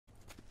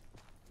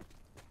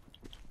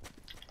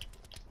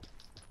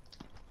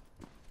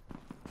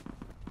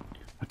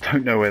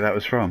don't know where that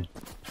was from.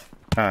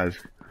 Fuck.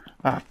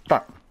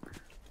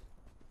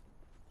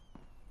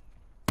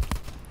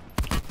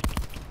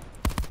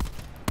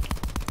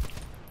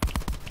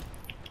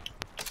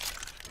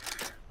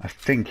 I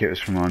think it was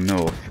from our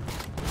north.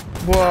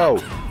 Whoa!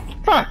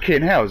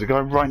 Fucking hell, there's a guy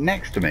right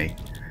next to me.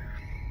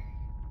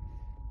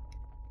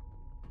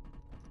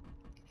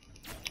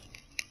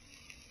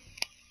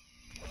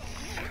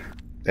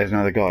 There's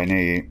another guy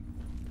near you.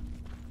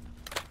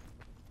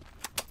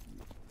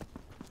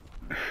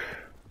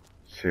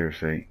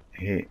 Seriously,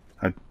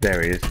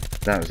 there he is.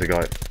 That was the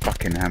guy that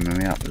fucking hammered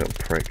me up, little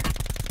prick.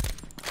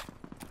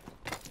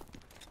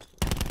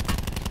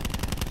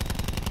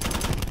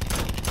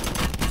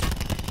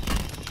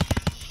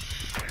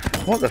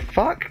 What the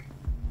fuck?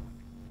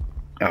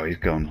 Oh, he's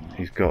gone.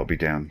 He's got to be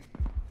down.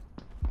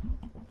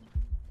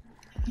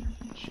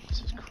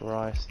 Jesus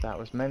Christ, that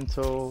was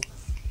mental.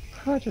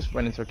 I just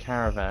went into a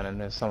caravan and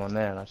there's someone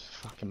there and I just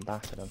fucking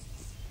battered him.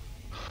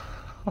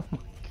 Oh my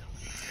god.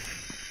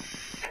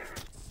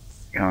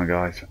 Come on,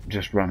 guys.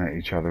 Just run at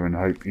each other and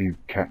hope you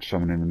catch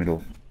someone in the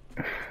middle.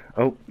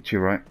 Oh, to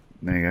your right.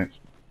 There you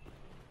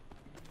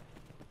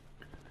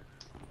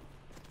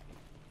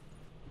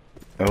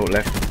go. Oh,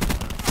 left.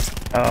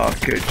 Oh,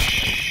 good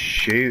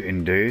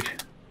shooting, dude.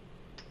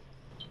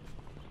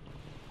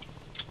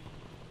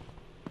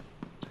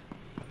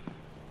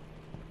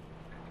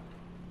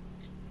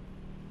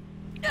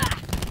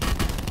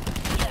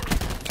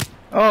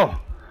 Oh!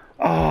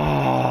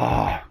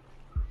 Oh!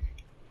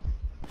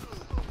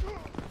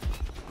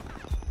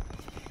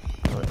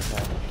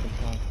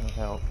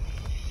 Help.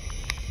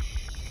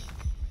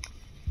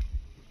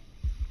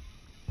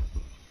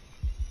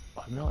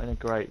 I'm not in a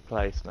great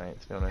place,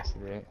 mate, to be honest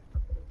with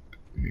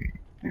you.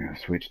 Yeah,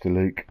 switch to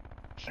Luke.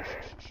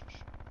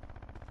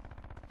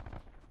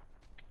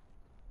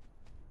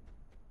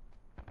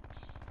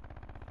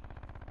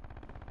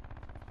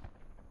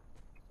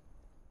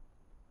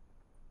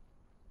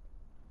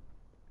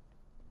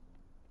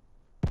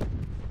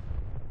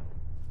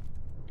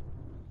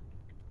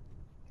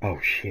 Oh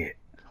shit.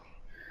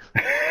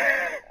 Yeah,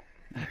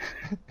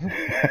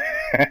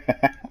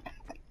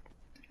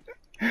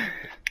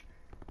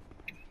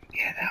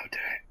 that'll do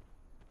it.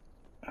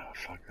 Oh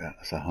fuck that,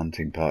 that's a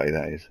hunting party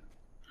that is.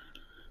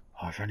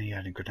 Oh, I've only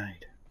had a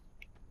grenade.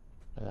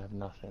 I have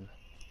nothing.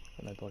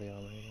 Got no body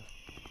armor either.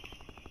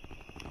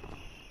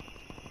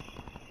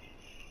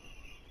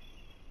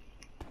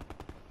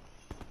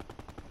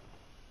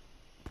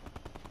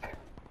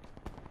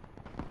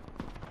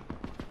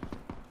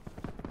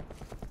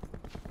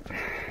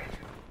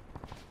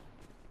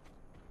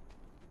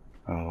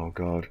 Oh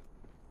god.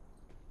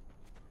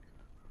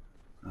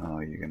 Oh,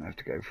 you're gonna have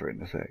to go for it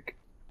in a sec.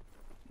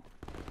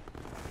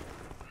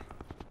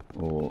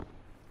 Or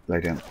lay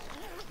down.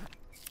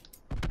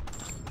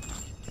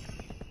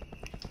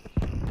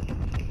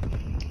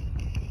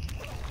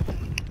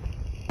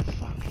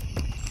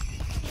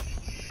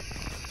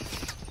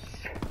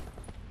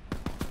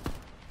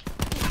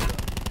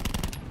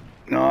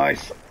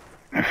 Nice.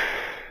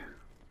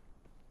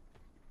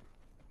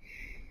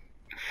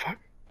 Fuck.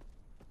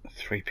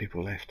 3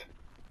 people left.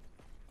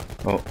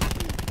 Oh.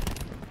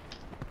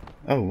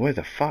 Oh, where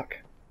the fuck?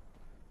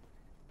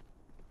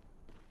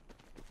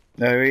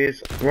 There he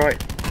is. Right.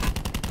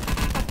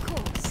 Of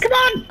course. Come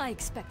on! I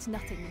expect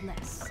nothing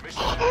less.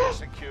 Mission area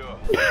secure.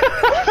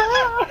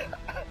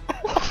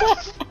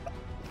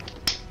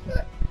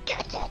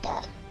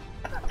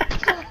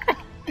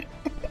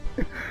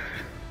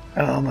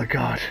 Oh my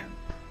god.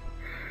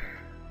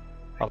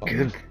 Oh my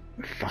Good.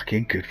 God.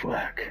 Fucking good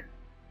work.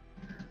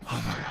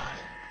 Oh my god.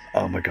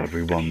 Oh my god,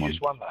 we won You one.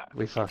 just won that.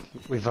 We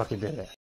fucking did it.